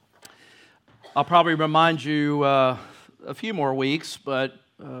I'll probably remind you a few more weeks, but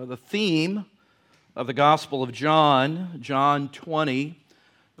the theme of the Gospel of John, John 20,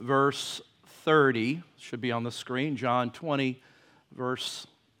 verse 30, should be on the screen. John 20, verse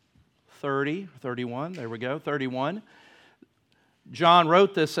 30, 31, there we go, 31. John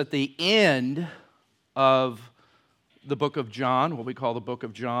wrote this at the end of the book of John, what we call the book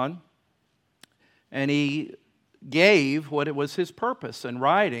of John, and he gave what it was his purpose in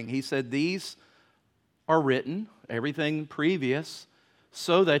writing. He said, "These are written, everything previous,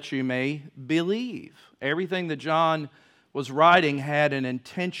 so that you may believe." Everything that John was writing had an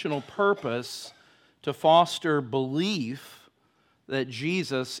intentional purpose to foster belief that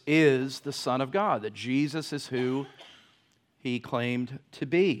Jesus is the Son of God, that Jesus is who he claimed to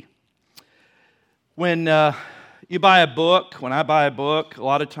be. When you buy a book, when I buy a book, a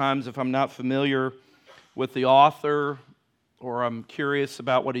lot of times if I'm not familiar with the author or I'm curious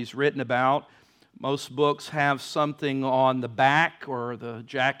about what he's written about, most books have something on the back or the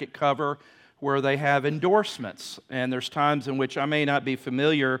jacket cover where they have endorsements. And there's times in which I may not be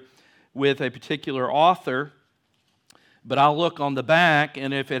familiar with a particular author, but I'll look on the back,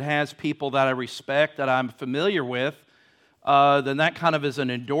 and if it has people that I respect, that I'm familiar with, then that kind of is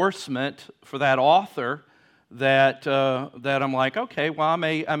an endorsement for that author that I'm like, okay, well, I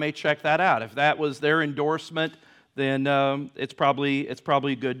may check that out. If that was their endorsement, then it's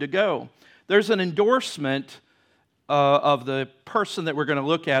probably good to go. There's an endorsement of the person that we're going to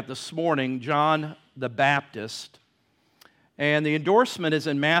look at this morning, John the Baptist, and the endorsement is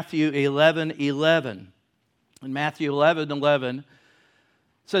in Matthew 11:11. In Matthew 11:11, it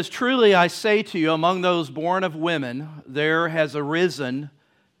says, "Truly I say to you, among those born of women, there has arisen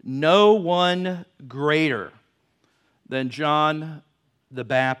no one greater than John the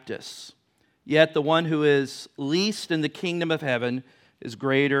Baptist. Yet the one who is least in the kingdom of heaven is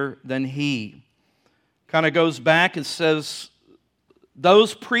greater than he." Kind of goes back and says,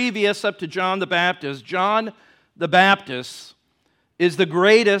 those previous up to John the Baptist is the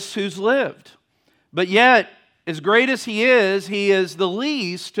greatest who's lived. But yet, as great as he is the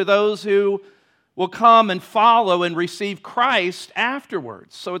least to those who will come and follow and receive Christ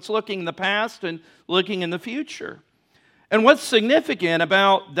afterwards. So it's looking in the past and looking in the future. And what's significant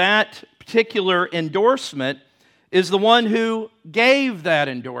about that particular endorsement is the one who gave that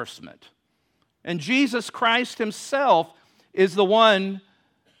endorsement. And Jesus Christ himself is the one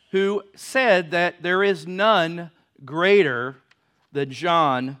who said that there is none greater than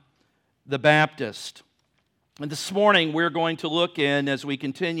John the Baptist. And this morning we're going to look in, as we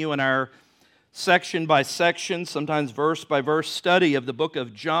continue in our section by section, sometimes verse by verse study of the book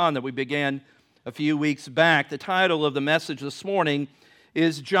of John that we began a few weeks back. The title of the message this morning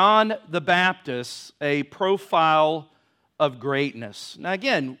is John the Baptist, a Profile of Greatness. Now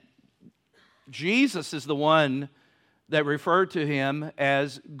again, Jesus is the one that referred to him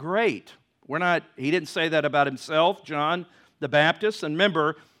as great. He didn't say that about himself, John the Baptist. And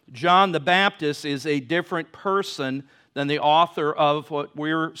remember, John the Baptist is a different person than the author of what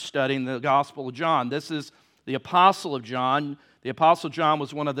we're studying, the Gospel of John. This is the Apostle of John. The Apostle John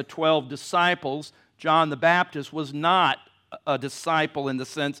was one of the 12 disciples. John the Baptist was not a disciple in the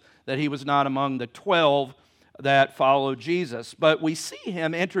sense that he was not among the 12 that followed Jesus. But we see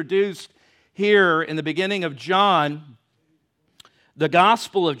him introduced here in the beginning of John, the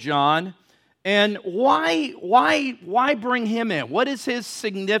Gospel of John. And why bring him in? What is his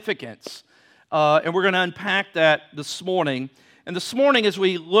significance? And we're going to unpack that this morning. And this morning as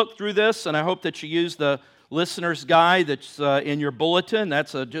we look through this, and I hope that you use the listener's guide that's in your bulletin.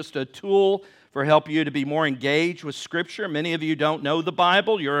 That's just a tool for help you to be more engaged with Scripture. Many of you don't know the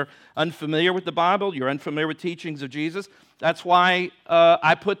Bible. You're unfamiliar with the Bible. You're unfamiliar with teachings of Jesus. That's why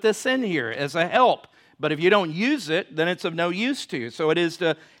I put this in here as a help. But if you don't use it, then it's of no use to you. So it is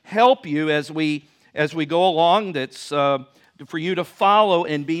to help you as we go along. That's for you to follow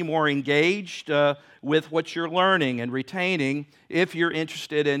and be more engaged with what you're learning and retaining if you're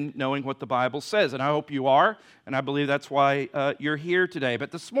interested in knowing what the Bible says. And I hope you are, and I believe that's why you're here today.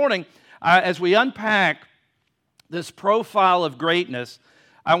 But this morning, as we unpack this profile of greatness,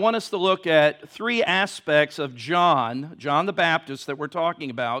 I want us to look at three aspects of John the Baptist that we're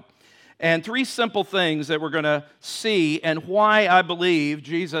talking about, and three simple things that we're going to see and why I believe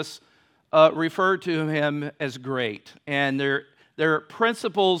Jesus referred to him as great. And there are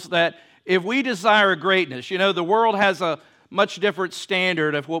principles that if we desire greatness, the world has a much different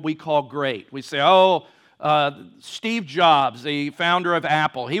standard of what we call great. We say, Steve Jobs, the founder of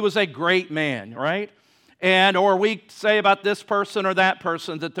Apple, he was a great man, right? Or we say about this person or that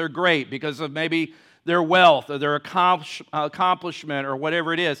person that they're great because of maybe their wealth or their accomplishment or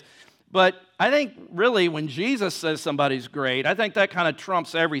whatever it is. But I think really when Jesus says somebody's great, I think that kind of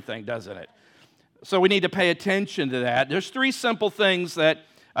trumps everything, doesn't it? So we need to pay attention to that. There's three simple things that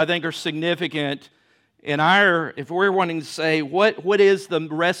I think are significant if we're wanting to say what is the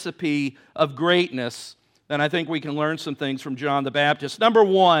recipe of greatness, then I think we can learn some things from John the Baptist. Number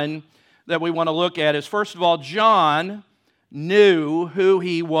one that we want to look at is, first of all, John knew who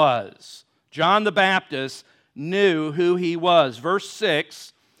he was. John the Baptist knew who he was. Verse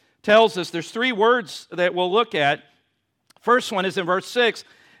 6 tells us there's three words that we'll look at. First one is in verse 6.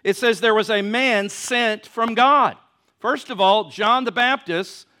 It says there was a man sent from God. First of all, John the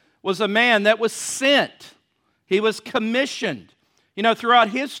Baptist was a man that was sent. He was commissioned. You know, throughout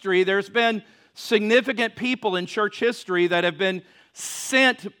history, there's been significant people in church history that have been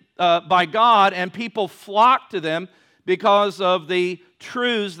sent by God, and people flocked to them because of the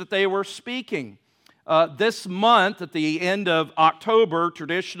truths that they were speaking. This month, at the end of October,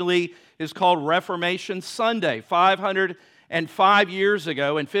 traditionally is called Reformation Sunday. 505 years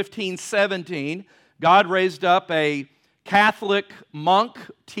ago, in 1517, God raised up a Catholic monk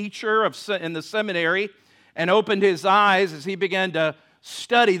teacher in the seminary and opened his eyes as he began to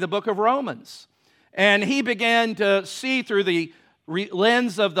study the book of Romans. And he began to see through the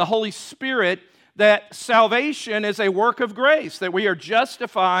lens of the Holy Spirit that salvation is a work of grace, that we are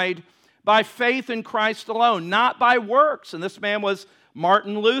justified by faith in Christ alone, not by works. And this man was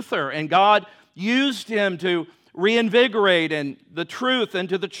Martin Luther, and God used him to reinvigorate and the truth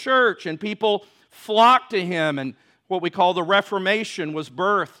into the church, and people flocked to him, and what we call the Reformation was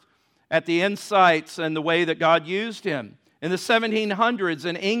birthed at the insights and the way that God used him. In the 1700s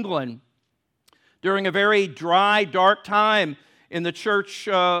in England, during a very dry, dark time in the church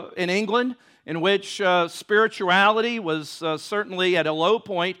in England, in which spirituality was certainly at a low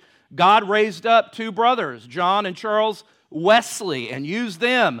point, God raised up two brothers, John and Charles Wesley, and used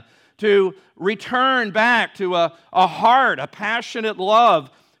them to return back to a heart, a passionate love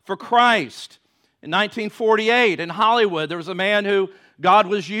for Christ. In 1948, in Hollywood, there was a man who God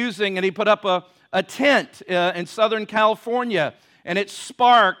was using, and he put up a tent in Southern California, and it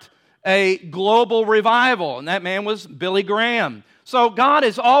sparked a global revival, and that man was Billy Graham. So God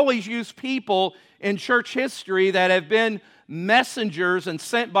has always used people in church history that have been messengers and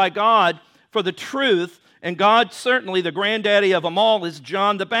sent by God for the truth, and God, certainly the granddaddy of them all, is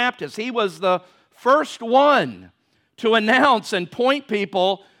John the Baptist. He was the first one to announce and point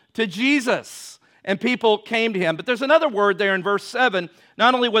people to Jesus, and people came to him. But there's another word there in verse 7.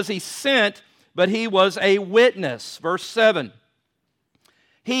 Not only was he sent, but he was a witness. Verse 7.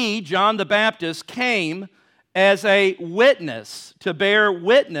 He, John the Baptist, came as a witness to bear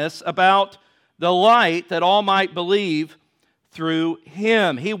witness about the light that all might believe through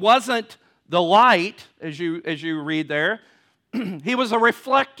him. He wasn't the light, as you read there. He was a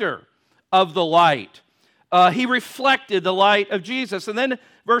reflector of the light. He reflected the light of Jesus. And then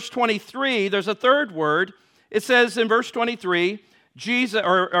verse 23, there's a third word. It says in verse 23, Jesus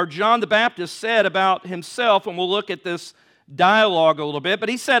or John the Baptist said about himself, and we'll look at this dialogue a little bit, but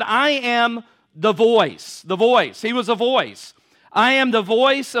he said, I am the voice. The voice. He was a voice. I am the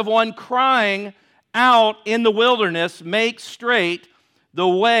voice of one crying out in the wilderness, make straight the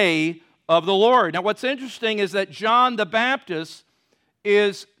way of the Lord. Now, what's interesting is that John the Baptist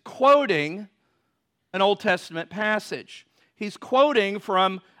is quoting an Old Testament passage. He's quoting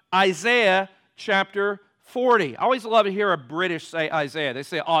from Isaiah chapter 40. I always love to hear a British say Isaiah. They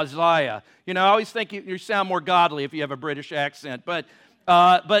say Isaiah. You know, I always think you sound more godly if you have a British accent. But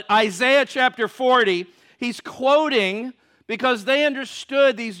Isaiah chapter 40, he's quoting because they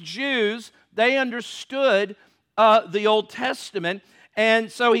understood, these Jews, they understood the Old Testament.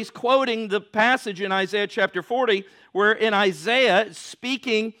 And so he's quoting the passage in Isaiah chapter 40, where in Isaiah,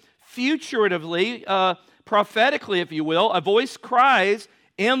 speaking figuratively, prophetically, if you will, a voice cries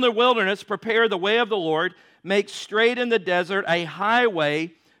in the wilderness, prepare the way of the Lord, make straight in the desert a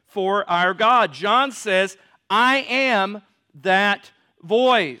highway for our God. John says, I am that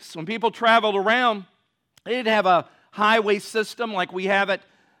voice. When people traveled around, they didn't have a highway system like we have it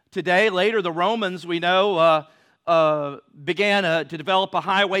today. Later, the Romans, we know, began to develop a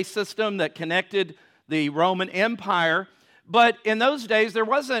highway system that connected the Roman Empire. But in those days, there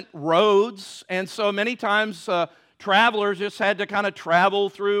wasn't roads, and so many times travelers just had to kind of travel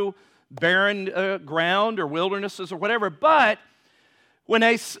through barren ground or wildernesses or whatever. But when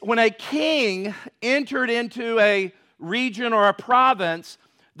a king entered into a region or a province,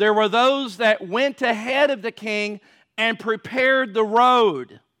 there were those that went ahead of the king and prepared the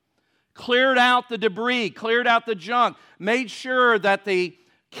road, cleared out the debris, cleared out the junk, made sure that the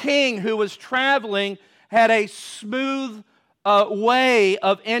king who was traveling had a smooth way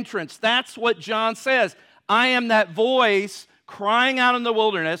of entrance. That's what John says. I am that voice crying out in the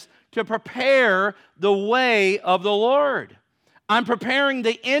wilderness to prepare the way of the Lord. I'm preparing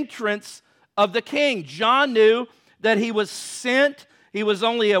the entrance of the King. John knew that he was sent. He was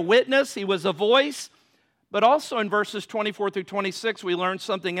only a witness. He was a voice. But also in verses 24 through 26, we learned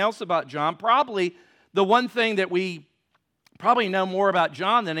something else about John. Probably the one thing that we probably know more about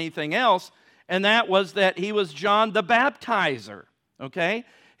John than anything else, and that was that he was John the Baptizer, okay?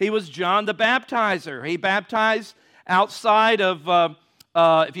 He was John the Baptizer. He baptized outside of,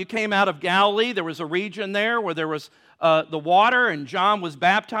 if you came out of Galilee, there was a region there where there was the water, and John was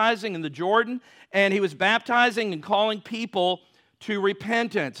baptizing in the Jordan, and he was baptizing and calling people to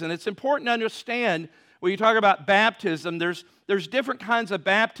repentance. And it's important to understand when you talk about baptism, there's different kinds of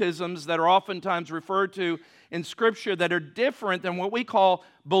baptisms that are oftentimes referred to in Scripture that are different than what we call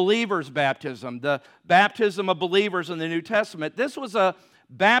believers' baptism, the baptism of believers in the New Testament. This was a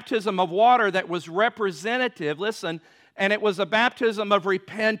baptism of water that was representative, listen, and it was a baptism of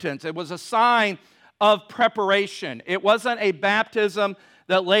repentance. It was a sign of preparation. It wasn't a baptism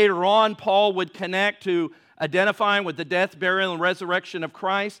that later on Paul would connect to identifying with the death, burial, and resurrection of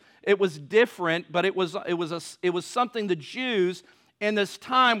Christ. It was different, but it was something the Jews in this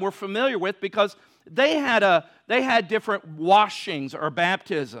time were familiar with because they had different washings or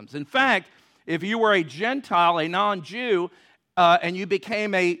baptisms. In fact, if you were a Gentile, a non-Jew, and you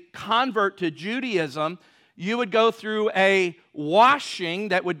became a convert to Judaism, you would go through a washing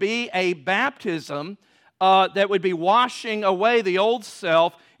that would be a baptism that would be washing away the old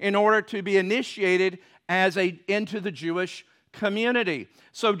self in order to be initiated into the Jewish community.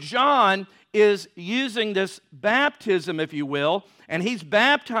 So John is using this baptism, if you will, and he's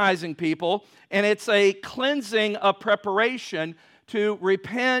baptizing people, and it's a cleansing of preparation to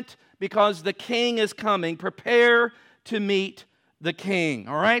repent because the King is coming. Prepare to meet the King,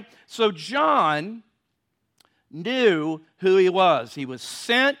 all right? So John knew who he was. He was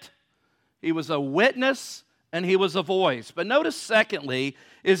sent, he was a witness, and he was a voice. But notice, secondly,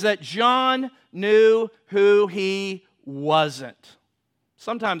 is that John knew who he wasn't.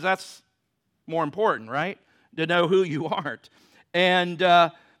 Sometimes that's more important, right? To know who you aren't. And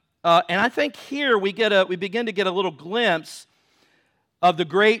I think here we begin to get a little glimpse of the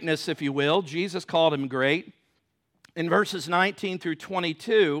greatness, if you will. Jesus called him great in verses 19 through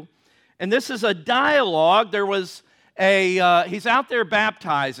 22. And this is a dialogue. There was he's out there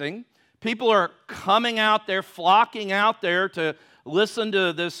baptizing. People are coming out there, flocking out there to listen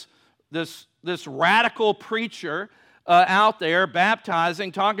to this radical preacher out there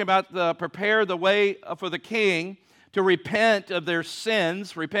baptizing, talking about prepare the way for the King, to repent of their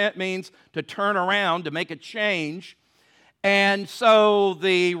sins. Repent means to turn around, to make a change. And so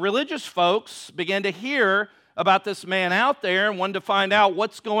the religious folks began to hear about this man out there and wanted to find out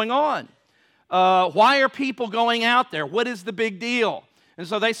what's going on. Why are people going out there? What is the big deal? And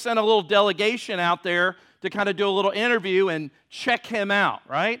so they sent a little delegation out there to kind of do a little interview and check him out,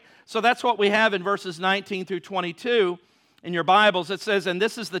 right? So that's what we have in verses 19 through 22 in your Bibles. It says, and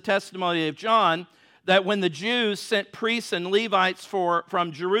this is the testimony of John, that when the Jews sent priests and Levites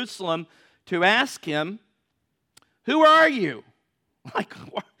from Jerusalem to ask him, who are you? Like,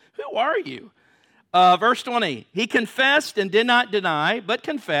 who are you? Verse 20, he confessed and did not deny, but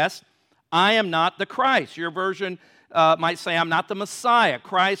confessed, I am not the Christ. Your version might say, I'm not the Messiah.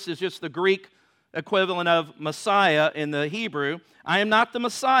 Christ is just the Greek equivalent of Messiah in the Hebrew. I am not the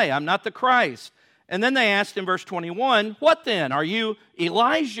Messiah. I'm not the Christ. And then they asked in verse 21, what then? Are you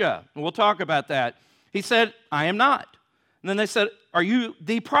Elijah? And we'll talk about that. He said, I am not. And then they said, are you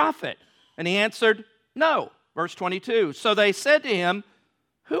the prophet? And he answered, no. Verse 22. So they said to him,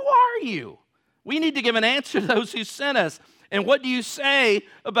 who are you? We need to give an answer to those who sent us. And what do you say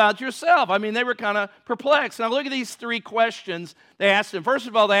about yourself? I mean, they were kind of perplexed. Now look at these three questions they asked him. First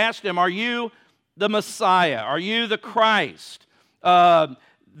of all, they asked him, are you the Messiah? Are you the Christ? In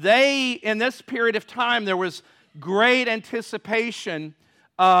this period of time, there was great anticipation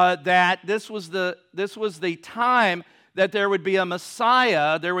that this was the time that there would be a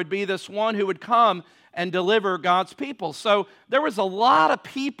Messiah. There would be this one who would come and deliver God's people. So there was a lot of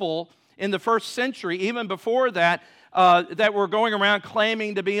people in the first century, even before that, that were going around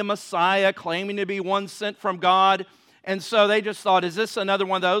claiming to be a Messiah, claiming to be one sent from God. And so they just thought, is this another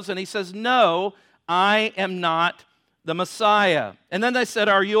one of those? And he says, no, I am not the Messiah. And then they said,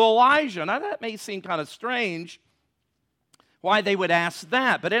 are you Elijah? Now that may seem kind of strange why they would ask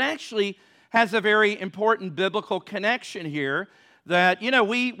that, but it actually has a very important biblical connection here that,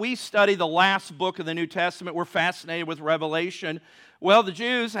 we study the last book of the New Testament. We're fascinated with Revelation. Well, the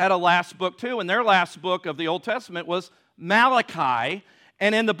Jews had a last book too, and their last book of the Old Testament was Malachi.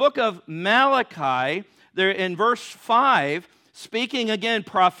 And in the book of Malachi, there in verse 5, speaking again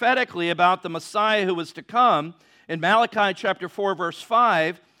prophetically about the Messiah who was to come, in Malachi chapter 4, verse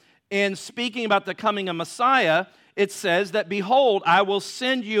 5, in speaking about the coming of Messiah, it says that, behold, I will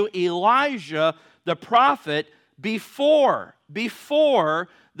send you Elijah the prophet before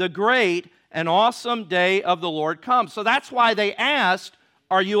the great and awesome day of the Lord comes. So that's why they asked,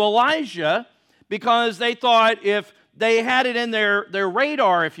 are you Elijah? Because they thought if they had it in their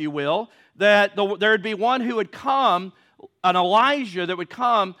radar, if you will, that there would be one who would come, an Elijah that would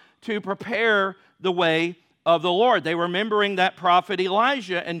come to prepare the way of the Lord. They were remembering that prophet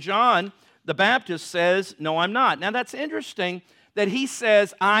Elijah, and John the Baptist says, no, I'm not. Now that's interesting that he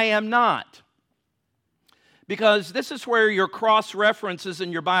says, I am not. Because this is where your cross-references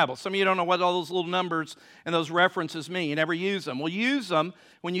in your Bible. Some of you don't know what all those little numbers and those references mean. You never use them. Well, use them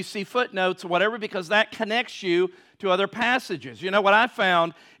when you see footnotes or whatever, because that connects you to other passages. You know, what I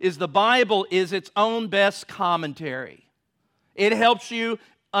found is the Bible is its own best commentary. It helps you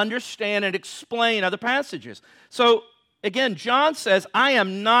understand and explain other passages. So, again, John says, I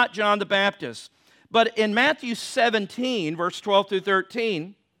am not John the Baptist. But in Matthew 17, verse 12 through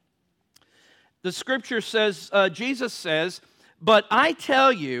 13, the scripture says, Jesus says, but I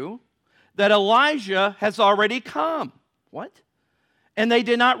tell you that Elijah has already come. What? And they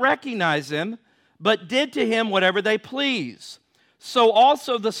did not recognize him, but did to him whatever they please. So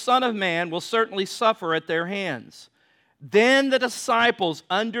also the Son of Man will certainly suffer at their hands. Then the disciples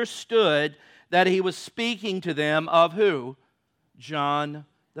understood that he was speaking to them of who? John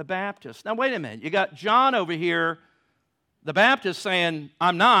the Baptist. Now wait a minute. You got John over here, the Baptist, saying,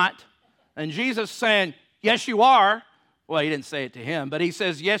 I'm not. And Jesus saying, yes, you are. Well, he didn't say it to him, but he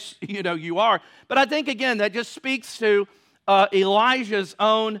says, yes, you are. But I think, again, that just speaks to Elijah's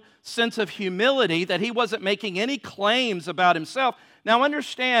own sense of humility, that he wasn't making any claims about himself. Now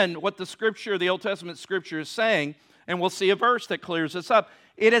understand what the scripture, the Old Testament scripture is saying, and we'll see a verse that clears this up.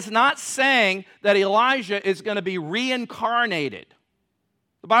 It is not saying that Elijah is going to be reincarnated.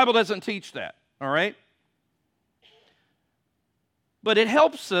 The Bible doesn't teach that, all right? But it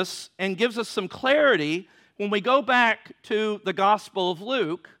helps us and gives us some clarity when we go back to the Gospel of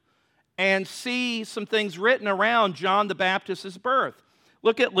Luke and see some things written around John the Baptist's birth.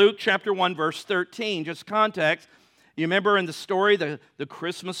 Look at Luke chapter 1, verse 13, just context. You remember in the story, the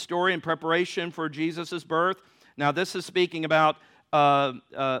Christmas story in preparation for Jesus' birth? Now, this is speaking about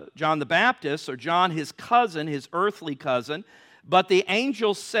John the Baptist, or John, his cousin, his earthly cousin. But the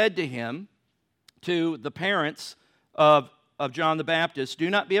angel said to him, to the parents of John the Baptist, do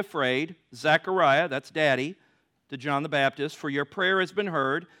not be afraid, Zechariah, that's daddy, to John the Baptist, for your prayer has been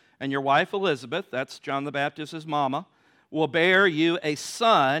heard, and your wife Elizabeth, that's John the Baptist's mama, will bear you a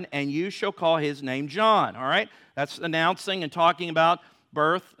son, and you shall call his name John. All right? That's announcing and talking about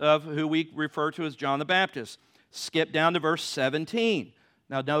birth of who we refer to as John the Baptist. Skip down to verse 17.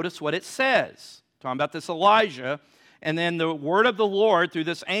 Now notice what it says. Talking about this Elijah. And then the word of the Lord through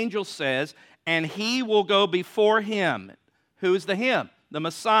this angel says, and he will go before him. Who is the him? The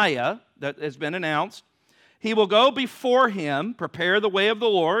Messiah that has been announced. He will go before him, prepare the way of the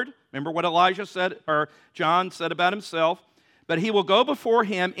Lord. Remember what Elijah said, or John said about himself. But he will go before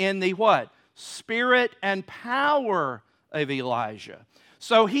him in the what? Spirit and power of Elijah.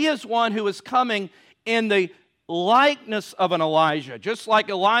 So he is one who is coming in the likeness of an Elijah. Just like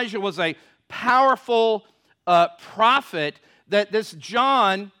Elijah was a powerful prophet, that this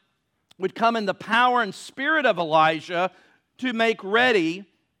John would come in the power and spirit of Elijah to make ready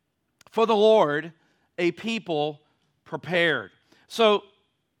for the Lord a people prepared. So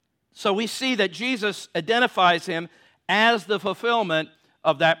we see that Jesus identifies him as the fulfillment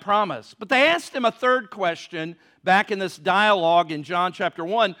of that promise. But they asked him a third question back in this dialogue in John chapter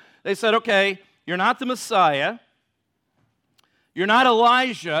 1. They said, okay, you're not the Messiah. You're not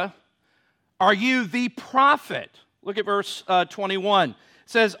Elijah. Are you the prophet? Look at verse 21. It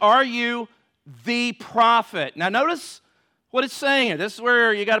says, are you the prophet? Now notice what it's saying here. This is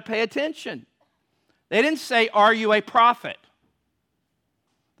where you got to pay attention. They didn't say, are you a prophet?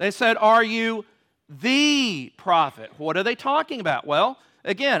 They said, are you the prophet? What are they talking about? Well,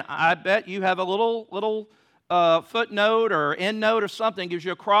 again, I bet you have a little footnote or endnote or something, gives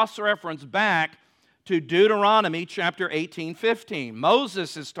you a cross-reference back to Deuteronomy chapter 18:15.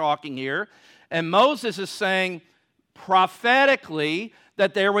 Moses is talking here, and Moses is saying prophetically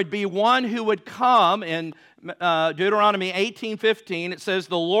that there would be one who would come. In Deuteronomy 18:15, it says,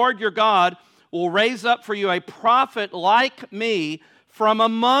 the Lord your God will raise up for you a prophet like me from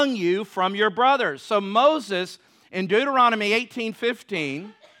among you, from your brothers. So Moses, in Deuteronomy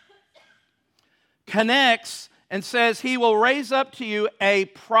 18:15, connects and says, he will raise up to you a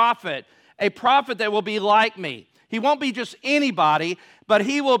prophet that will be like me. He won't be just anybody, but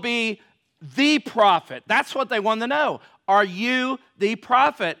he will be the prophet. That's what they want to know. Are you the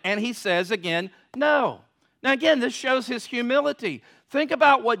prophet? And he says again, no. Now again, this shows his humility. Think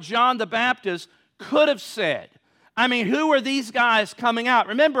about what John the Baptist could have said. I mean, who are these guys coming out?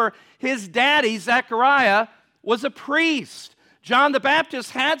 Remember, his daddy, Zechariah, was a priest. John the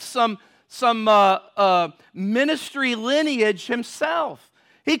Baptist had some ministry lineage himself.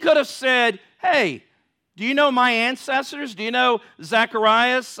 He could have said, hey, do you know my ancestors? Do you know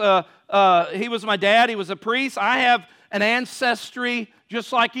Zacharias? He was my dad. He was a priest. I have an ancestry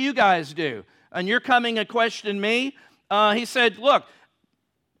just like you guys do. And you're coming and questioning me? He said, look,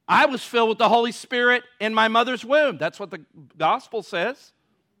 I was filled with the Holy Spirit in my mother's womb. That's what the gospel says.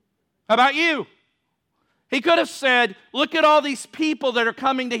 How about you? He could have said, look at all these people that are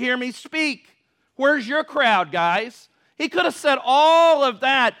coming to hear me speak. Where's your crowd, guys? He could have said all of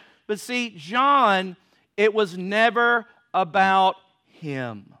that. But see, John, it was never about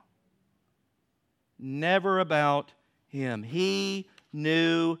him. Never about him. He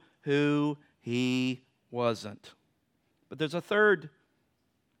knew who he wasn't. But there's a third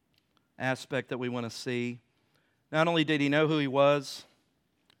aspect that we want to see. Not only did he know who he was,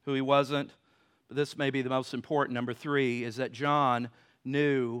 who he wasn't, but this may be the most important, number 3, is that John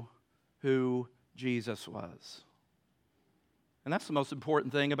knew who Jesus was. And that's the most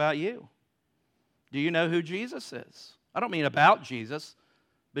important thing about you. Do you know who Jesus is? I don't mean about Jesus,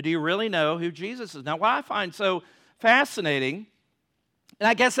 but do you really know who Jesus is? Now, what I find so fascinating, and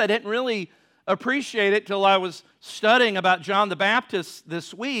I guess I didn't really appreciate it till I was studying about John the Baptist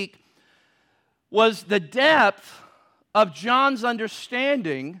this week, was the depth of John's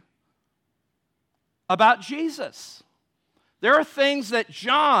understanding about Jesus. There are things that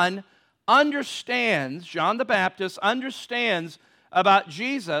John understands, John the Baptist understands about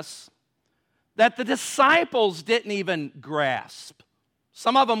Jesus that the disciples didn't even grasp.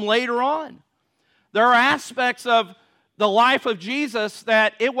 Some of them later on. There are aspects of the life of Jesus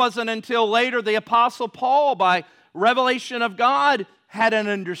that it wasn't until later the Apostle Paul, by revelation of God, had an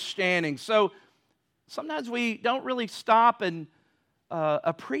understanding. So sometimes we don't really stop and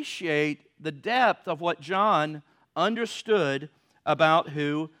appreciate the depth of what John understood about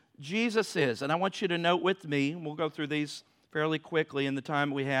who Jesus is. And I want you to note with me, and we'll go through these fairly quickly in the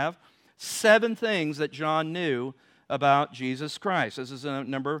time we have, 7 things that John knew about Jesus Christ. This is a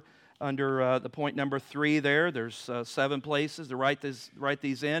number under the point number 3 there. There's 7 places to write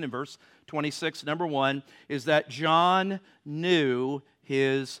these in. In verse 26, number 1 is that John knew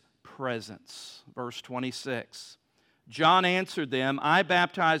his presence. Verse 26. John answered them, I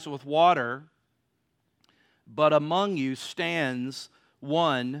baptize with water, but among you stands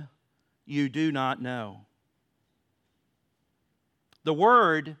one you do not know. The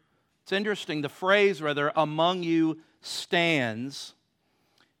word, it's interesting, the phrase rather, among you stands,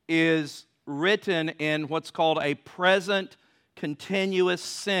 is written in what's called a present continuous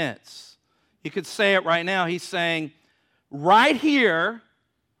sense. You could say it right now. He's saying, right here,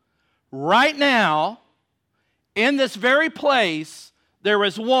 right now, in this very place, there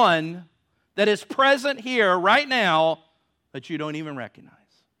is one that is present here right now that you don't even recognize.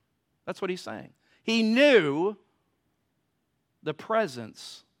 That's what he's saying. He knew the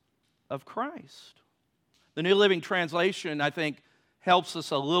presence of Christ. The New Living Translation, I think, helps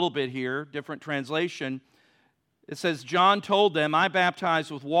us a little bit here. Different translation. It says, John told them, I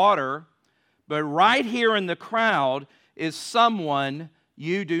baptize with water, but right here in the crowd is someone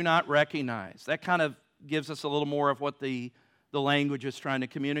you do not recognize. That kind of gives us a little more of what the language is trying to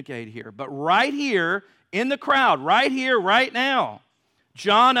communicate here. But right here in the crowd, right here, right now,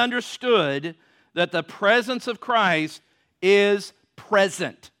 John understood that the presence of Christ is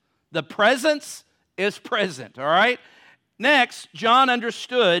present. The presence is present, all right? Next, John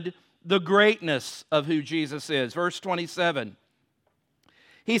understood the greatness of who Jesus is. Verse 27.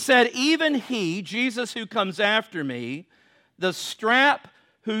 He said, even he, Jesus who comes after me, the strap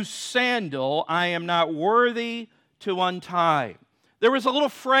whose sandal I am not worthy to untie. There was a little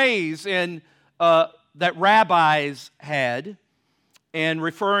phrase in that rabbis had, and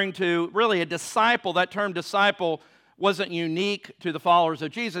referring to really a disciple. That term disciple wasn't unique to the followers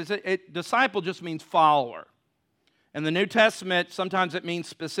of Jesus. Disciple just means follower. In the New Testament, sometimes it means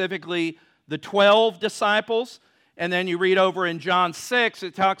specifically the 12 disciples. And then you read over in John 6,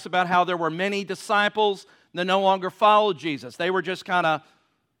 it talks about how there were many disciples that no longer followed Jesus. They were just kind of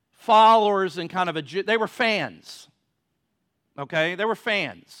followers and kind of they were fans. Okay? They were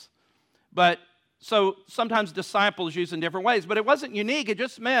fans. But so sometimes disciples used in different ways, but it wasn't unique. It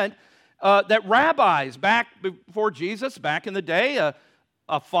just meant that rabbis, back before Jesus, back in the day,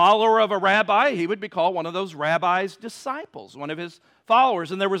 a follower of a rabbi, he would be called one of those rabbis' disciples, one of his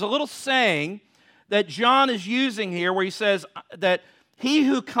followers. And there was a little saying that John is using here where he says that he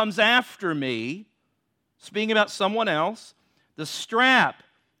who comes after me, speaking about someone else, the strap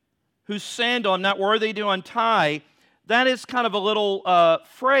whose sandal I'm not worthy to untie, that is kind of a little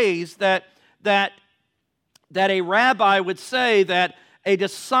phrase that a rabbi would say that a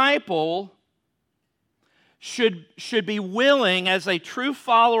disciple should be willing, as a true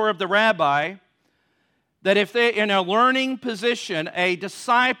follower of the rabbi, that if they're in a learning position, a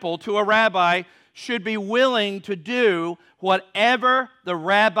disciple to a rabbi should be willing to do whatever the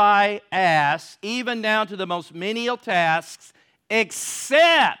rabbi asks, even down to the most menial tasks,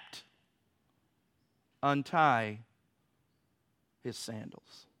 except untie his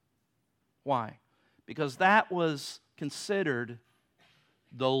sandals. Why? Because that was considered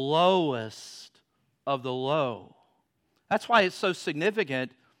the lowest of the low. That's why it's so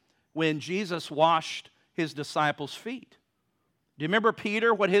significant when Jesus washed his disciples' feet. Do you remember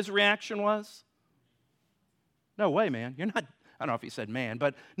Peter, what his reaction was? No way, man. You're not, I don't know if he said man,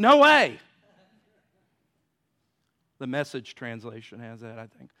 but no way. The Message translation has that, I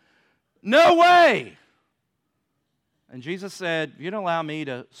think. No way. And Jesus said, if you don't allow me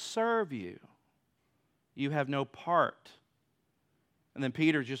to serve you, you have no part. And then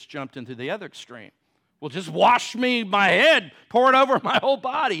Peter just jumped into the other extreme. Well, just wash me my head, pour it over my whole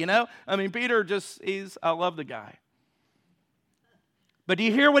body, you know? I mean, Peter I love the guy. But do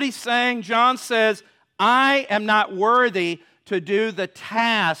you hear what he's saying? John says, I am not worthy to do the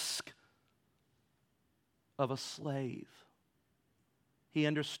task of a slave. He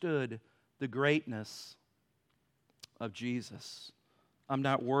understood the greatness of Jesus. I'm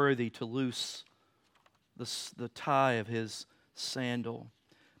not worthy to loose the tie of his sandal.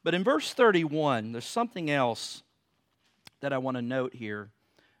 But in verse 31, there's something else that I want to note here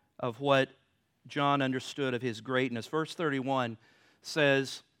of what John understood of his greatness. Verse 31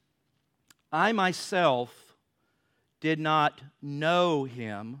 says, I myself did not know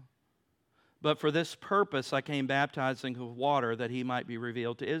him, but for this purpose I came baptizing with water that he might be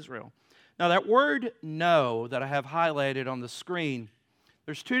revealed to Israel. Now that word know that I have highlighted on the screen,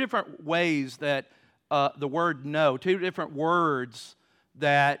 there's two different ways that the word know, two different words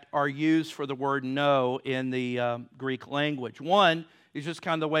that are used for the word know in the Greek language. One is just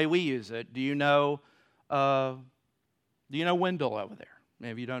kind of the way we use it. Do you know Wendell over there?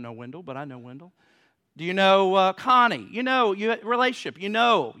 Maybe you don't know Wendell, but I know Wendell. Do you know Connie? Relationship. You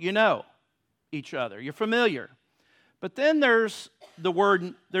know each other. You're familiar. But then there's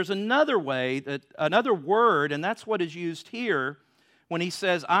another way, another word, and that's what is used here when he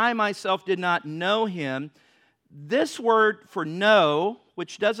says, I myself did not know him. This word for know,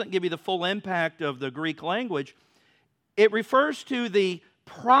 which doesn't give you the full impact of the Greek language, it refers to the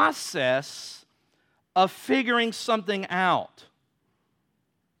process of figuring something out.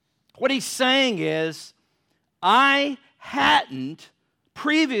 What he's saying is, I hadn't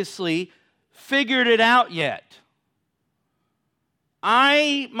previously figured it out yet.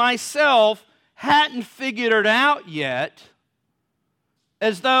 I myself hadn't figured it out yet,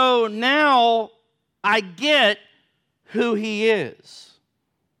 as though now I get who he is.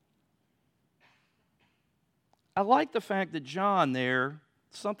 I like the fact that John there,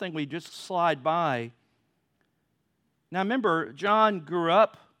 something we just slide by. Now remember, John grew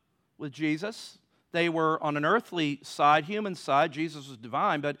up with Jesus. They were on an earthly side, human side. Jesus was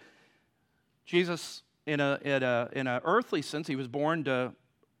divine, but Jesus, in a earthly sense, he was born to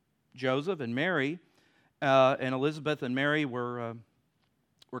Joseph and Mary, and Elizabeth and Mary were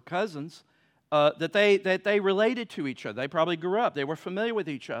cousins. That they related to each other. They probably grew up. They were familiar with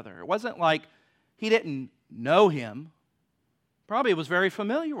each other. It wasn't like he didn't know him. Probably was very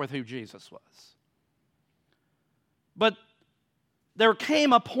familiar with who Jesus was. But there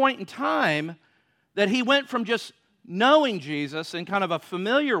came a point in time that he went from just knowing Jesus in kind of a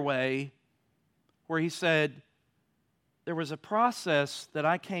familiar way, where he said, there was a process that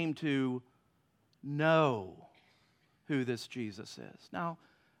I came to know who this Jesus is. Now,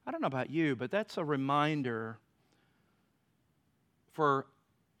 I don't know about you, but that's a reminder for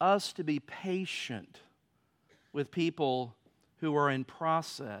us to be patient with people who are in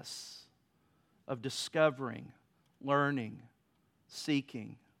process of discovering, learning,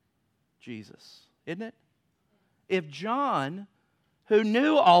 seeking Jesus, isn't it? If John, who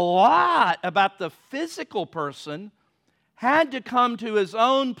knew a lot about the physical person, had to come to his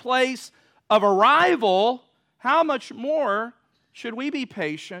own place of arrival, how much more should we be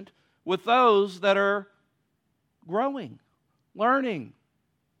patient with those that are growing, learning,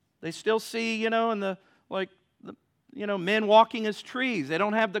 They still see, in the, men walking as trees. They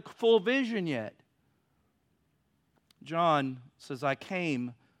don't have the full vision yet. John says, I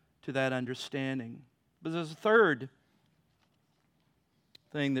came to that understanding. But there's a third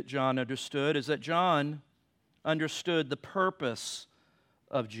thing that John understood, is that John understood the purpose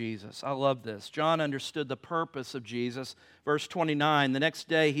of Jesus. I love this. John understood the purpose of Jesus. Verse 29, the next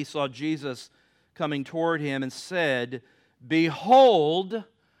day he saw Jesus coming toward him and said, Behold,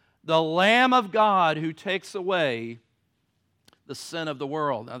 the Lamb of God who takes away the sin of the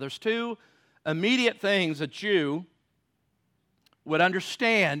world. Now there's two immediate things a Jew would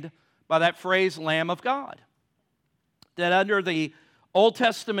understand by that phrase, Lamb of God. That under the Old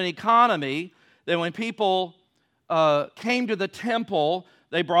Testament economy, that when people came to the temple,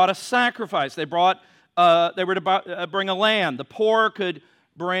 they brought a sacrifice. They were to bring a lamb. The poor could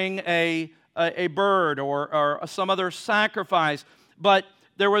bring a bird or some other sacrifice. But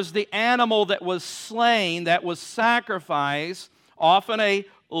there was the animal that was slain, that was sacrificed, often a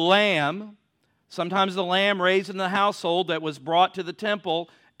lamb. Sometimes the lamb raised in the household that was brought to the temple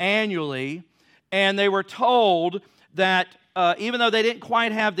annually. And they were told that even though they didn't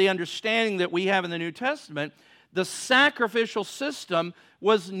quite have the understanding that we have in the New Testament, the sacrificial system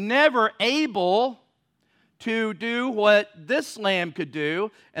was never able to do what this lamb could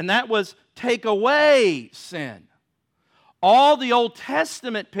do, and that was take away sin. All the Old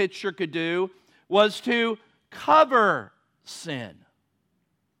Testament picture could do was to cover sin.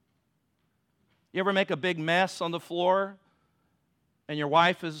 You ever make a big mess on the floor and your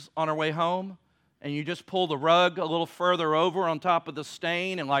wife is on her way home and you just pull the rug a little further over on top of the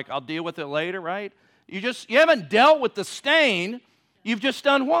stain and I'll deal with it later, right? You haven't dealt with the stain. You've just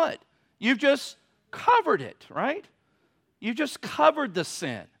done what? You've just covered it, right? You've just covered the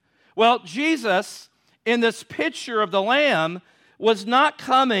sin. Well, Jesus, in this picture of the Lamb, was not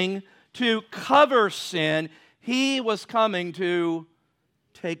coming to cover sin. He was coming to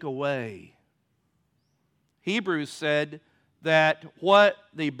take away. Hebrews said that what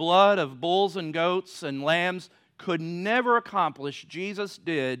the blood of bulls and goats and lambs could never accomplish, Jesus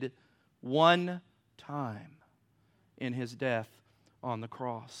did one time in his death on the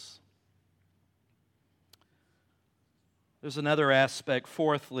cross. There's another aspect,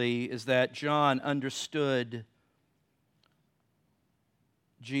 fourthly, is that John understood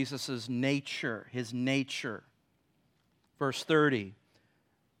Jesus' nature, his nature. Verse 30,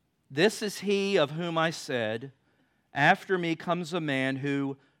 This is he of whom I said, After me comes a man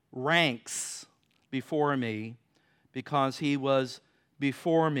who ranks before me, because he was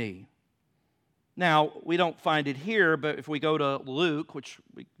before me. Now, we don't find it here, but if we go to Luke, which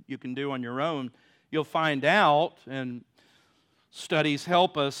you can do on your own, you'll find out, and studies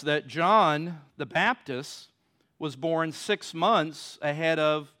help us, that John the Baptist was born 6 months ahead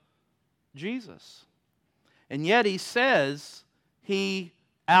of Jesus. And yet he says he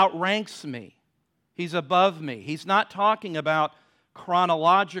outranks me. He's above me. He's not talking about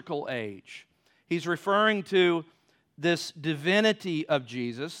chronological age. He's referring to this divinity of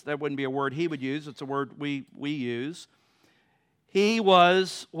Jesus. That wouldn't be a word he would use. It's a word we use. He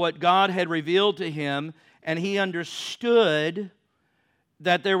was what God had revealed to him, and he understood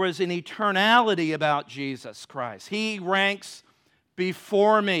that there was an eternality about Jesus Christ. He ranks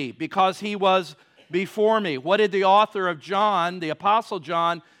before me because he was before me. What did the author of John, the Apostle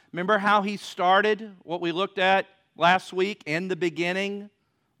John, remember how he started? What we looked at last week, in the beginning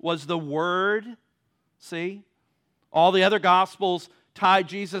was the Word. See? All the other Gospels tied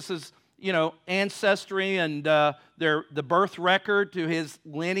Jesus' ancestry and the birth record to his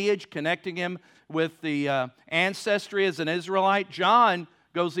lineage, connecting him with the ancestry as an Israelite. John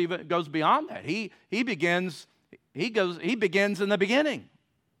goes beyond that. He begins in the beginning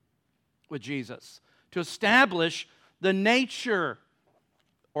with Jesus to establish the nature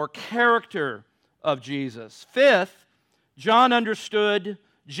or character of Jesus. Fifth, John understood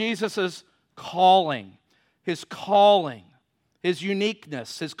Jesus' calling, his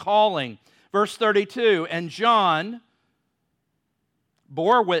uniqueness, his calling. Verse 32, and John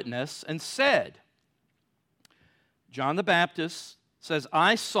bore witness and said, John the Baptist says,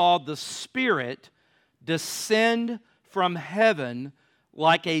 I saw the Spirit descend from heaven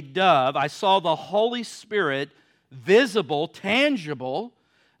like a dove. I saw the Holy Spirit, visible, tangible,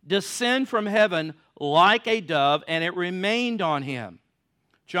 descend from heaven like a dove, and it remained on him.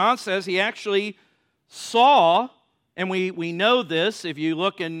 John says he actually saw, and we know this if you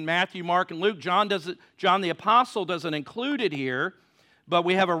look in Matthew, Mark, and Luke. John the Apostle doesn't include it here, but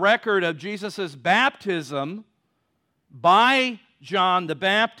we have a record of Jesus' baptism by John the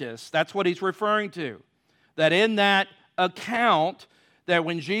Baptist. That's what he's referring to. That in that account, that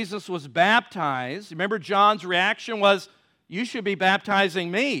when Jesus was baptized, remember John's reaction was, you should be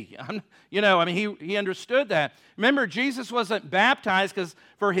baptizing me. He understood that. Remember, Jesus wasn't baptized because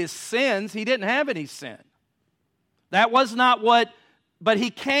for his sins, he didn't have any sin. That was not but he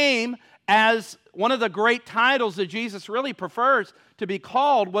came as one of the great titles that Jesus really prefers to be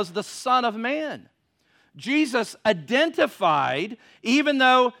called was the Son of Man. Jesus identified, even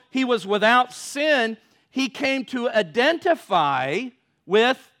though he was without sin, he came to identify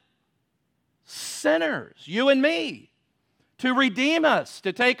with sinners, you and me, to redeem us,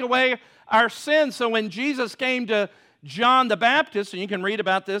 to take away our sins. So when Jesus came to John the Baptist, and you can read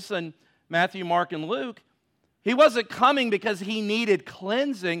about this in Matthew, Mark, and Luke, he wasn't coming because he needed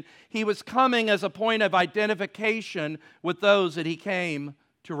cleansing. He was coming as a point of identification with those that he came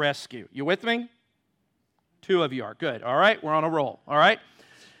to rescue. You with me? 2 of you are. Good. All right, we're on a roll. All right?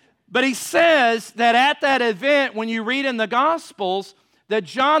 But he says that at that event, when you read in the Gospels, that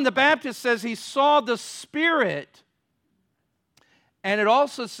John the Baptist says he saw the Spirit. And it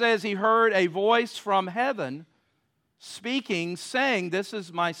also says he heard a voice from heaven speaking, saying, "This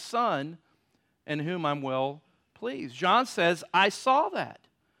is my Son, in whom I'm well pleased." John says, I saw that.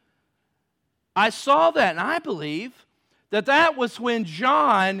 I saw that, and I believe that that was when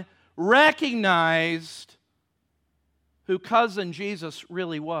John recognized who cousin Jesus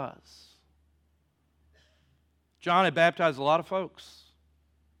really was. John had baptized a lot of folks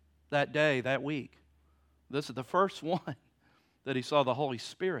that day, that week. This is the first one that he saw the Holy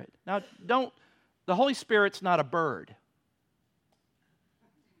Spirit. Now, the Holy Spirit's not a bird.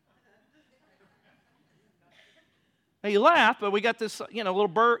 Now, you laugh, but we got this, little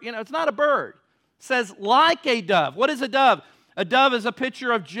bird. It's not a bird. It says, like a dove. What is a dove? A dove is a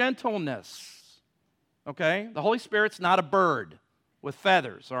picture of gentleness. Okay? The Holy Spirit's not a bird with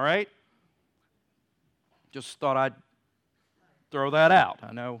feathers, all right? Just thought I'd throw that out.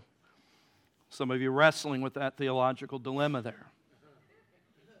 I know some of you are wrestling with that theological dilemma there.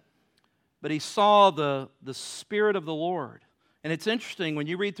 But he saw the Spirit of the Lord. And it's interesting, when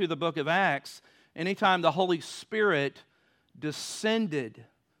you read through the book of Acts, anytime the Holy Spirit descended,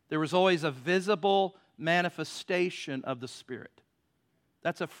 there was always a visible manifestation of the Spirit.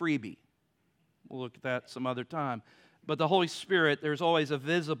 That's a freebie. We'll look at that some other time. But the Holy Spirit, there's always a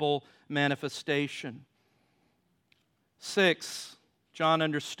visible manifestation. 6, John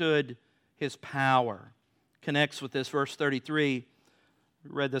understood his power. Connects with this, verse 33. We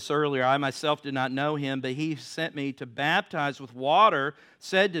read this earlier. I myself did not know him, but he sent me to baptize with water,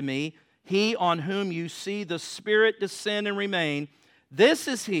 said to me, "He on whom you see the Spirit descend and remain, this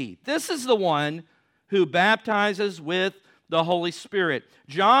is he. This is the one who baptizes with the Holy Spirit."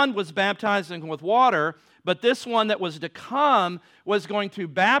 John was baptizing with water, but this one that was to come was going to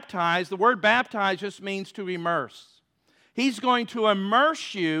baptize. The word baptize just means to immerse. He's going to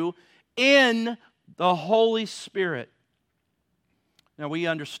immerse you in the Holy Spirit. Now, we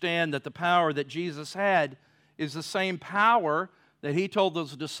understand that the power that Jesus had is the same power that he told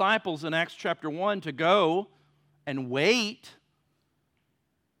those disciples in Acts chapter 1 to go and wait.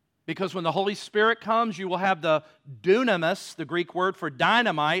 Because when the Holy Spirit comes, you will have the dunamis, the Greek word for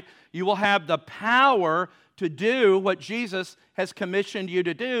dynamite. You will have the power to do what Jesus has commissioned you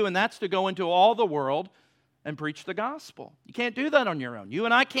to do, and that's to go into all the world and preach the gospel. You can't do that on your own. You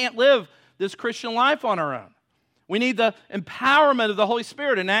and I can't live this Christian life on our own. We need the empowerment of the Holy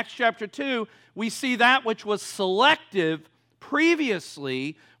Spirit. In Acts chapter 2, we see that which was selective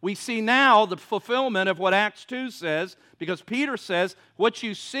previously. We see now the fulfillment of what Acts 2 says, because Peter says, what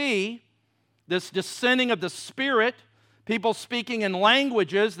you see, this descending of the Spirit, people speaking in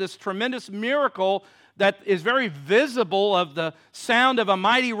languages, this tremendous miracle that is very visible of the sound of a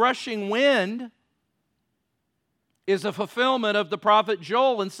mighty rushing wind, is a fulfillment of the prophet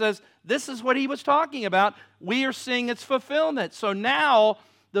Joel, and says, this is what he was talking about. We are seeing its fulfillment. So now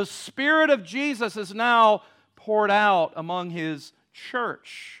the Spirit of Jesus is now poured out among his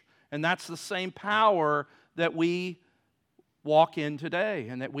church. And that's the same power that we walk in today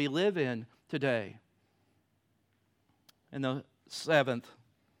and that we live in today. And the 7th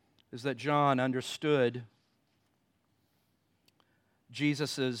is that John understood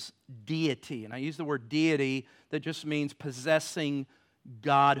Jesus' deity. And I use the word deity that just means possessing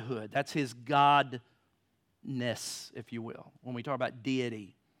godhood. That's his godness, if you will, when we talk about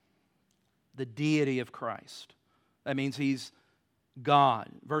deity. The deity of Christ. That means he's God.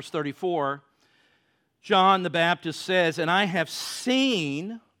 Verse 34, John the Baptist says, "And I have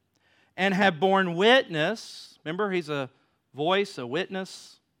seen and have borne witness." Remember, he's a voice, a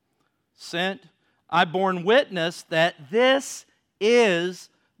witness, sent. "I've borne witness that this is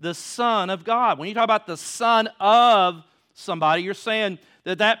the Son of God." When you talk about the Son of somebody, you're saying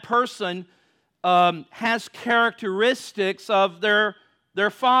that that person has characteristics of their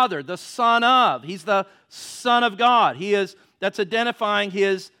father, the son of. He's the Son of God. That's identifying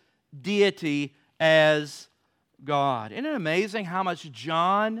his deity as God. Isn't it amazing how much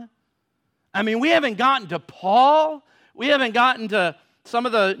John, we haven't gotten to Paul. We haven't gotten to some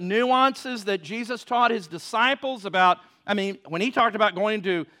of the nuances that Jesus taught his disciples about. When he talked about going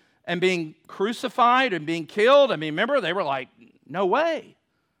to and being crucified and being killed, remember, they were like, no way.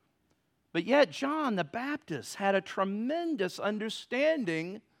 But yet, John the Baptist had a tremendous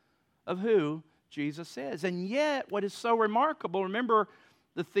understanding of who Jesus is. And yet, what is so remarkable, remember,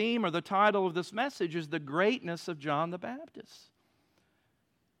 the theme or the title of this message is the greatness of John the Baptist.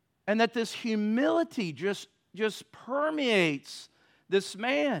 And that this humility just permeates this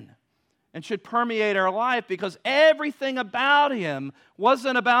man and should permeate our life, because everything about him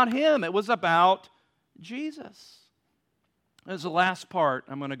wasn't about him. It was about Jesus. As the last part,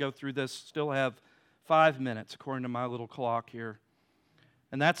 I'm going to go through this, still have 5 minutes according to my little clock here.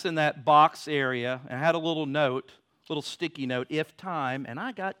 And that's in that box area. And I had a little note, little sticky note, if time, and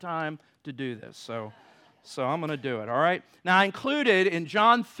I got time to do this. So I'm going to do it, all right? Now, I included in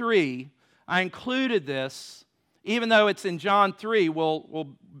John 3, this, even though it's in John 3, we'll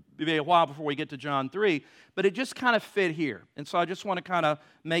be a while before we get to John 3, but it just kind of fit here. And so I just want to kind of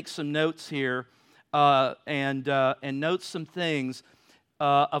make some notes here and note some things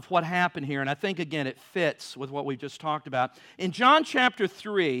of what happened here. And I think, again, it fits with what we just talked about. In John chapter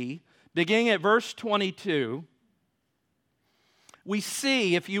 3, beginning at verse 22, we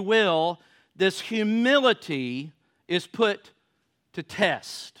see, if you will, this humility is put to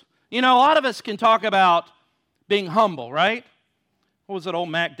test. A lot of us can talk about being humble, right? What was it old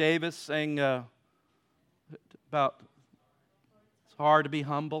Mac Davis saying about it's hard to be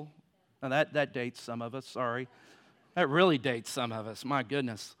humble? Now that dates some of us, sorry. That really dates some of us, my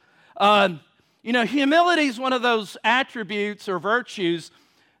goodness. Humility is one of those attributes or virtues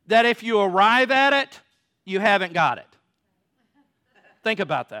that if you arrive at it, you haven't got it. Think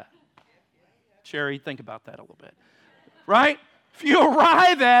about that. Sherry, think about that a little bit. Right? If you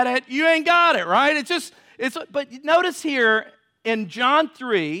arrive at it, you ain't got it, right? But notice here in John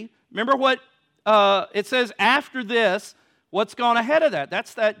 3, remember what it says after this, what's gone ahead of that?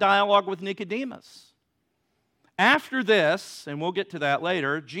 That's that dialogue with Nicodemus. After this, and we'll get to that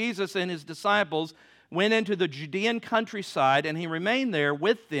later, Jesus and his disciples went into the Judean countryside, and he remained there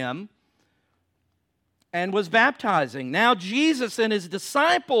with them and was baptizing. Now Jesus and his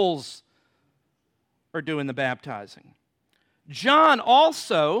disciples are doing the baptizing. John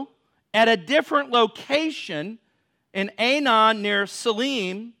also, at a different location in Aenon near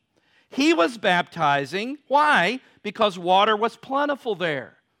Salim, he was baptizing. Why? Because water was plentiful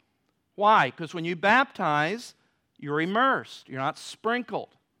there. Why? Because when you baptize, you're immersed. You're not sprinkled.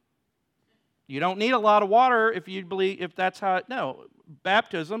 You don't need a lot of water if that's how it... No,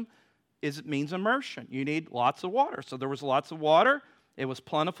 baptism means immersion. You need lots of water. So there was lots of water. It was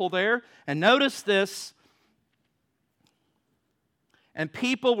plentiful there. And notice this. And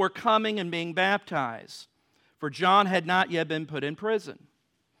people were coming and being baptized, for John had not yet been put in prison.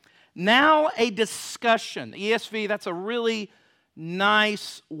 Now a discussion. ESV, that's a really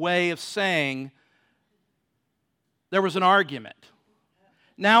nice way of saying there was an argument.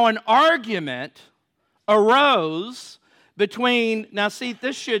 Now an argument arose between, now see,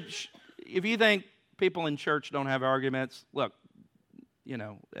 this should, if you think people in church don't have arguments, look,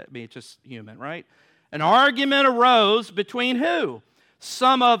 it's just human, right? An argument arose between who?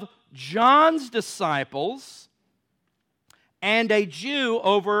 Some of John's disciples and a Jew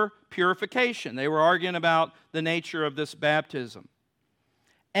over purification. They were arguing about the nature of this baptism.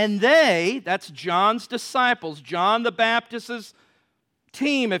 And that's John's disciples, John the Baptist's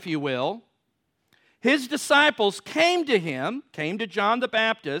team, if you will. His disciples came to John the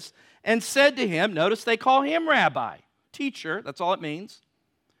Baptist, and said to him, notice they call him rabbi, teacher, that's all it means.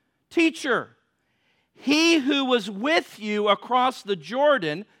 Teacher, he who was with you across the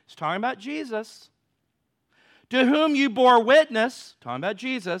Jordan, he's talking about Jesus, to whom you bore witness, talking about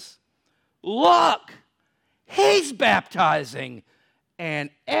Jesus, look, he's baptizing, and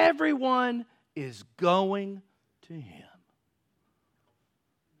everyone is going to him.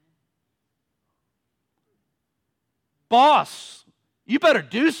 Boss, you better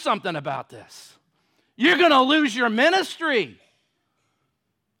do something about this. You're going to lose your ministry.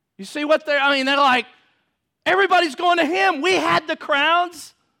 You see what they're like, everybody's going to him. We had the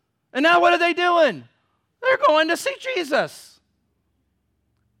crowds, and now what are they doing? They're going to see Jesus.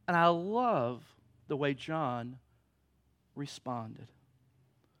 And I love the way John responded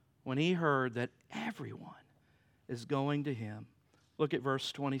when he heard that everyone is going to him. Look at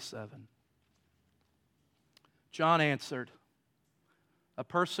verse 27. John answered, a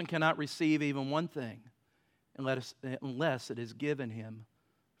person cannot receive even one thing unless it is given him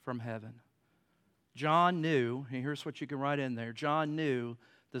from heaven. John knew, and here's what you can write in there, John knew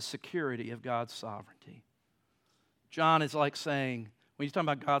the security of God's sovereignty. John is like saying, when he's talking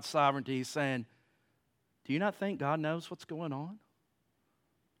about God's sovereignty, he's saying, do you not think God knows what's going on?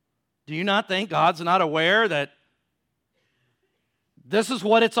 Do you not think God's not aware that this is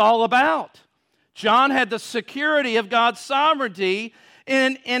what it's all about? John had the security of God's sovereignty,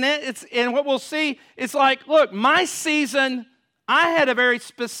 and what we'll see, it's like, look, my season, I had a very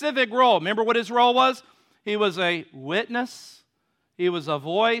specific role. Remember what his role was? He was a witness. He was a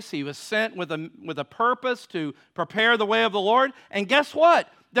voice. He was sent with a purpose to prepare the way of the Lord. And guess what?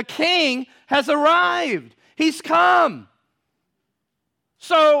 The king has arrived. He's come.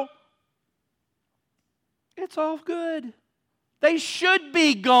 So, it's all good. They should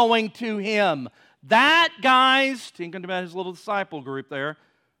be going to him. That, guys, thinking about his little disciple group there,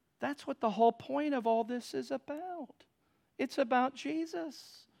 that's what the whole point of all this is about. It's about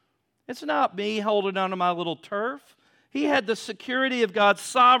Jesus. It's not me holding on to my little turf. He had the security of God's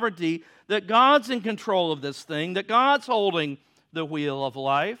sovereignty, that God's in control of this thing, that God's holding the wheel of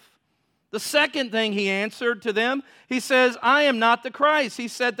life. The second thing he answered to them, he says, I am not the Christ. He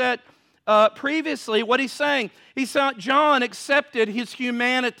said that previously. What he's saying, he said John accepted his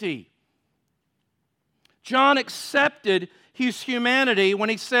humanity. John accepted his humanity when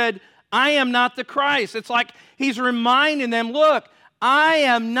he said, I am not the Christ. It's like he's reminding them, look, I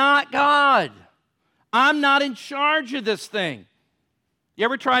am not God. I'm not in charge of this thing. You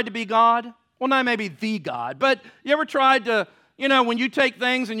ever tried to be God? Well, not maybe the God, but you ever tried to, when you take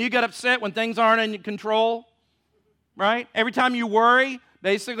things and you get upset when things aren't in your control, right? Every time you worry,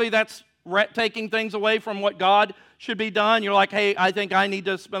 basically that's taking things away from what God should be done. You're like, hey, I think I need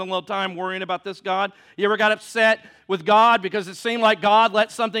to spend a little time worrying about this God. You ever got upset with God because it seemed like God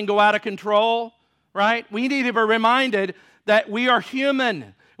let something go out of control, right? We need to be reminded that we are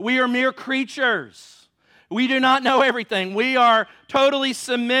human. We are mere creatures. We do not know everything. We are totally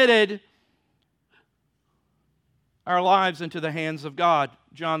submitted our lives into the hands of God.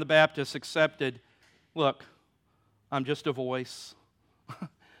 John the Baptist accepted, look, I'm just a voice.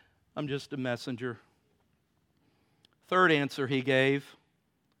 I'm just a messenger. Third answer he gave,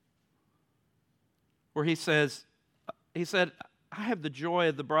 where he said, I have the joy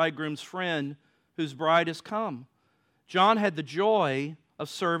of the bridegroom's friend whose bride has come. John had the joy of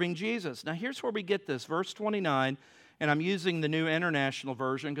serving Jesus. Now here's where we get this, verse 29, and I'm using the New International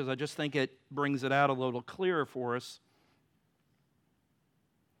Version because I just think it brings it out a little clearer for us.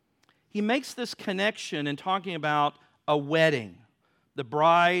 He makes this connection in talking about a wedding. The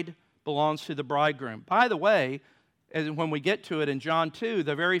bride belongs to the bridegroom. By the way, when we get to it in John 2,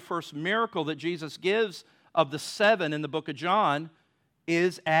 the very first miracle that Jesus gives of the 7 in the book of John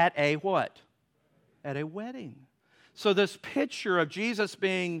is at a what? At a wedding. So this picture of Jesus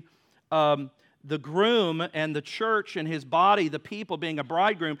being the groom and the church and his body, the people being a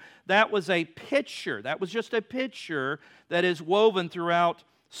bridegroom, that was a picture. That was just a picture that is woven throughout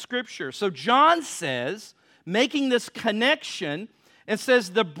Scripture. So John says, making this connection, and says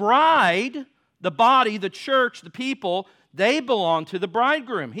the bride, the body, the church, the people, they belong to the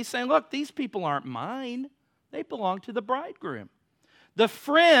bridegroom. He's saying, look, these people aren't mine. They belong to the bridegroom. The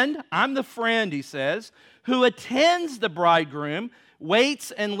friend, I'm the friend, he says, who attends the bridegroom,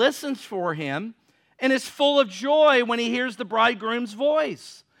 waits and listens for him, and is full of joy when he hears the bridegroom's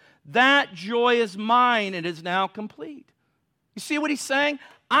voice. That joy is mine and is now complete. You see what he's saying?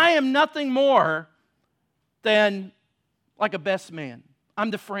 I am nothing more than like a best man. I'm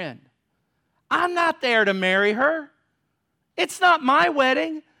the friend. I'm not there to marry her. It's not my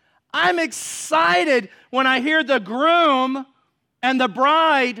wedding. I'm excited when I hear the groom and the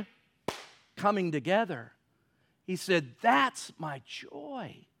bride coming together. He said, that's my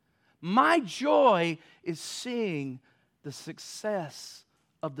joy. My joy is seeing the success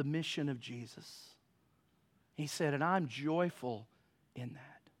of the mission of Jesus. He said, and I'm joyful in that.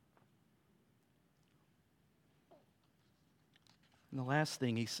 And the last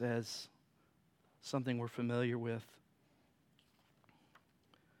thing he says, something we're familiar with.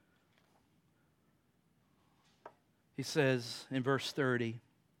 He says in verse 30,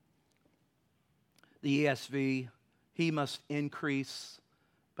 the ESV, he must increase,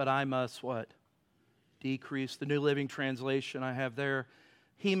 but I must what? Decrease. The New Living Translation I have there,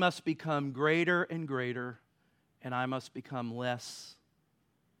 he must become greater and greater, and I must become less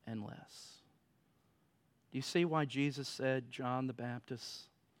and less. Do you see why Jesus said, John the Baptist,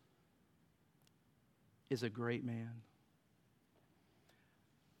 is a great man.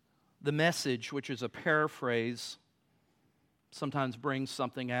 The Message, which is a paraphrase, sometimes brings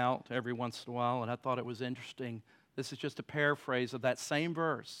something out every once in a while, and I thought it was interesting. This is just a paraphrase of that same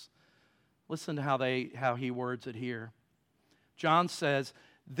verse. Listen to how he words it here. John says,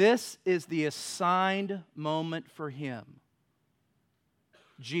 "This is the assigned moment for him,"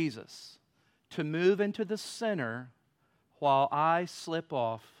 Jesus, "to move into the center while I slip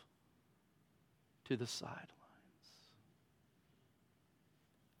off to the sidelines."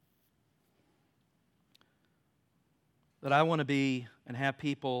 That I want to be and have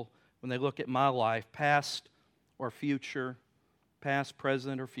people, when they look at my life, past or future, past,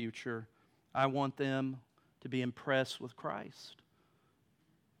 present, or future, I want them to be impressed with Christ.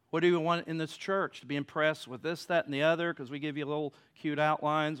 What do you want in this church? To be impressed with this, that, and the other, because we give you little cute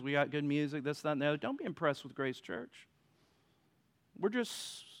outlines, we got good music, this, that, and the other. Don't be impressed with Grace Church. We're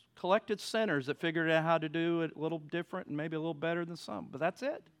just collected sinners that figured out how to do it a little different and maybe a little better than some, but that's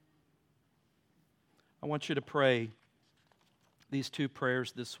it. I want you to pray these two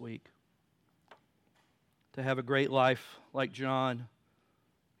prayers this week. To have a great life like John,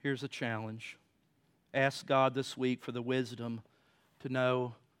 here's a challenge. Ask God this week for the wisdom to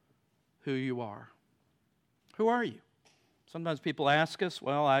know who you are. Who are you? Sometimes people ask us,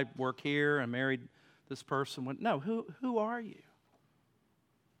 well, I work here, I married this person. No, who are you?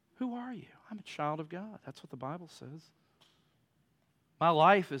 Who are you? I'm a child of God. That's what the Bible says. My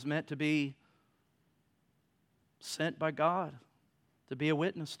life is meant to be sent by God, to be a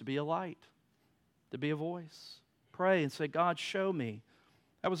witness, to be a light, to be a voice. Pray and say, God, show me.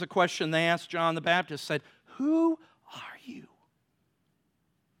 That was a question they asked John the Baptist, said, who are you?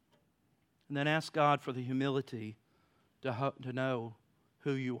 And then ask God for the humility to know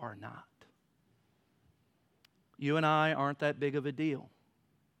who you are not. You and I aren't that big of a deal.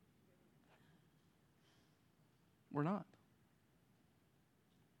 We're not.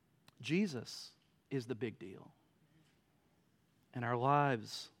 Jesus is the big deal. And our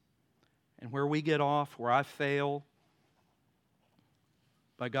lives, and where we get off, where I fail,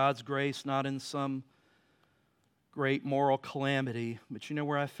 by God's grace, not in some great moral calamity, but you know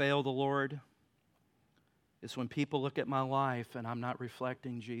where I fail the Lord? It's when people look at my life and I'm not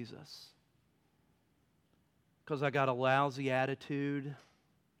reflecting Jesus. Because I got a lousy attitude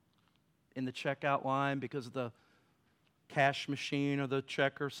in the checkout line because the cash machine or the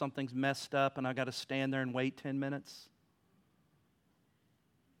checker, something's messed up and I got to stand there and wait 10 minutes.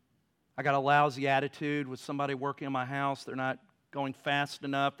 I got a lousy attitude with somebody working in my house. They're not going fast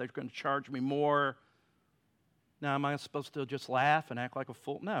enough. They're going to charge me more. Now, am I supposed to just laugh and act like a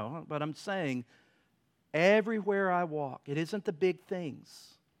fool? No, but I'm saying everywhere I walk, it isn't the big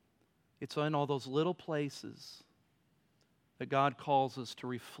things. It's in all those little places that God calls us to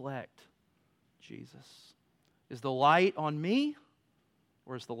reflect Jesus. Is the light on me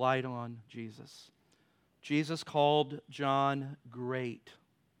or is the light on Jesus? Jesus called John great.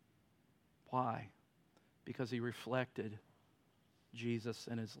 Why? Because he reflected Jesus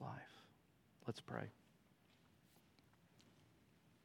in his life. Let's pray.